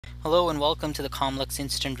Hello and welcome to the COMLEX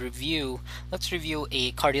Instant Review. Let's review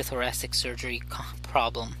a cardiothoracic surgery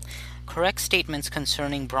problem. Correct statements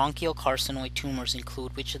concerning bronchial carcinoid tumors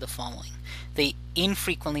include which of the following? They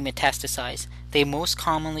infrequently metastasize. They most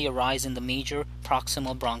commonly arise in the major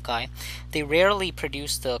proximal bronchi. They rarely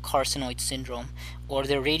produce the carcinoid syndrome, or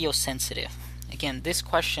they're radiosensitive. Again, this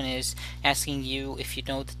question is asking you if you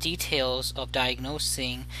know the details of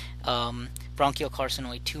diagnosing bronchial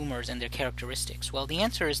carcinoid tumors and their characteristics. Well, the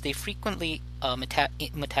answer is they frequently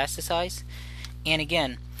metastasize, and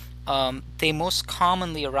again, they most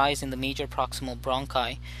commonly arise in the major proximal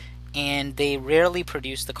bronchi, and they rarely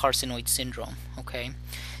produce the carcinoid syndrome. Okay,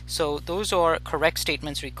 so those are correct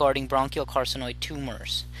statements regarding bronchial carcinoid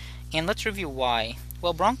tumors. And let's review why.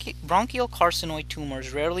 Well, bronchial carcinoid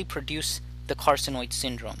tumors rarely produce the carcinoid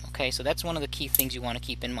syndrome. Okay, so that's one of the key things you want to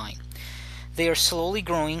keep in mind. They are slowly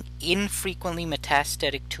growing, infrequently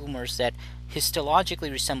metastatic tumors that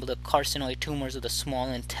histologically resemble the carcinoid tumors of the small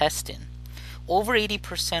intestine. Over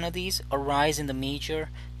 80% of these arise in the major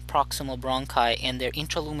proximal bronchi, and their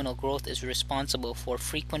intraluminal growth is responsible for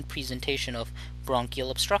frequent presentation of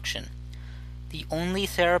bronchial obstruction. The only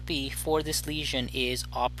therapy for this lesion is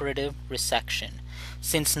operative resection,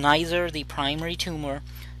 since neither the primary tumor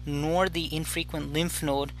nor the infrequent lymph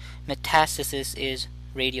node metastasis is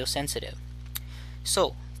radiosensitive.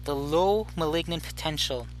 So, the low malignant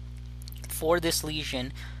potential for this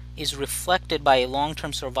lesion is reflected by a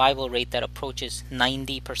long-term survival rate that approaches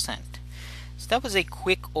 90%. So that was a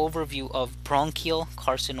quick overview of bronchial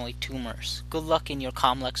carcinoid tumors. Good luck in your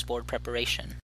COMLEX board preparation.